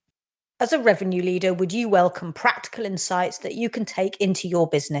As a revenue leader, would you welcome practical insights that you can take into your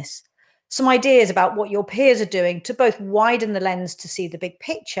business? Some ideas about what your peers are doing to both widen the lens to see the big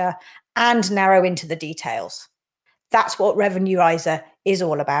picture and narrow into the details. That's what Revenue-Riser is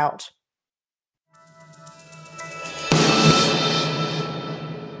all about.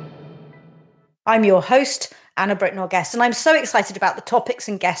 I'm your host, Anna Britnell-Guest, and I'm so excited about the topics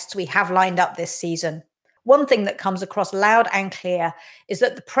and guests we have lined up this season. One thing that comes across loud and clear is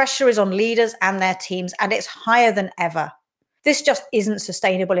that the pressure is on leaders and their teams, and it's higher than ever. This just isn't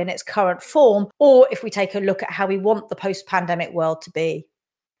sustainable in its current form, or if we take a look at how we want the post-pandemic world to be.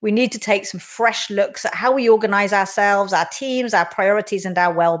 We need to take some fresh looks at how we organize ourselves, our teams, our priorities, and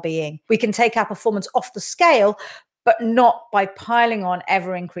our well-being. We can take our performance off the scale, but not by piling on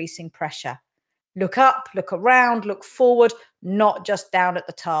ever-increasing pressure. Look up, look around, look forward, not just down at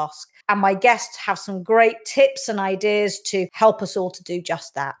the task. And my guests have some great tips and ideas to help us all to do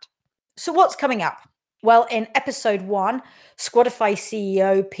just that. So what's coming up? Well, in episode 1, Squadify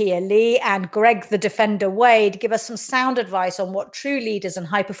CEO Pia Lee and Greg the Defender Wade give us some sound advice on what true leaders and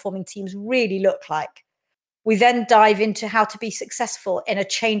high-performing teams really look like. We then dive into how to be successful in a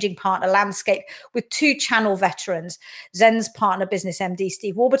changing partner landscape with 2 channel veterans, Zen's partner business MD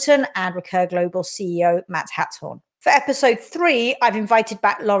Steve Warburton and Recur Global CEO Matt Hatshorn. For episode 3, I've invited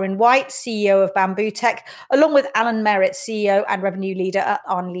back Lauren White, CEO of Bamboo Tech, along with Alan Merritt, CEO and revenue leader at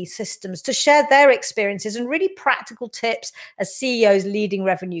Arnley Systems, to share their experiences and really practical tips as CEOs leading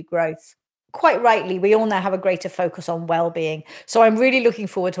revenue growth. Quite rightly, we all now have a greater focus on well-being. So I'm really looking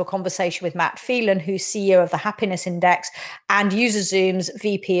forward to a conversation with Matt Phelan, who's CEO of the Happiness Index, and UserZoom's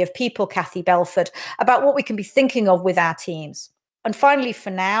VP of People, Kathy Belford, about what we can be thinking of with our teams. And finally, for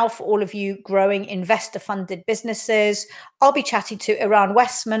now, for all of you growing investor-funded businesses, I'll be chatting to Iran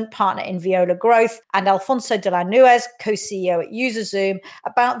Westman, partner in Viola Growth, and Alfonso de la Nuez, co-CEO at UserZoom,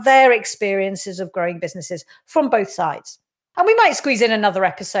 about their experiences of growing businesses from both sides. And we might squeeze in another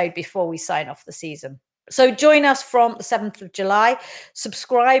episode before we sign off the season. So join us from the 7th of July.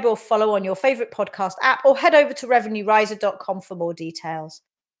 Subscribe or follow on your favorite podcast app, or head over to revenueriser.com for more details.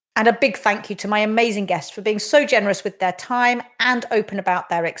 And a big thank you to my amazing guests for being so generous with their time and open about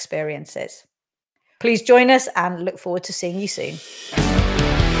their experiences. Please join us and look forward to seeing you soon.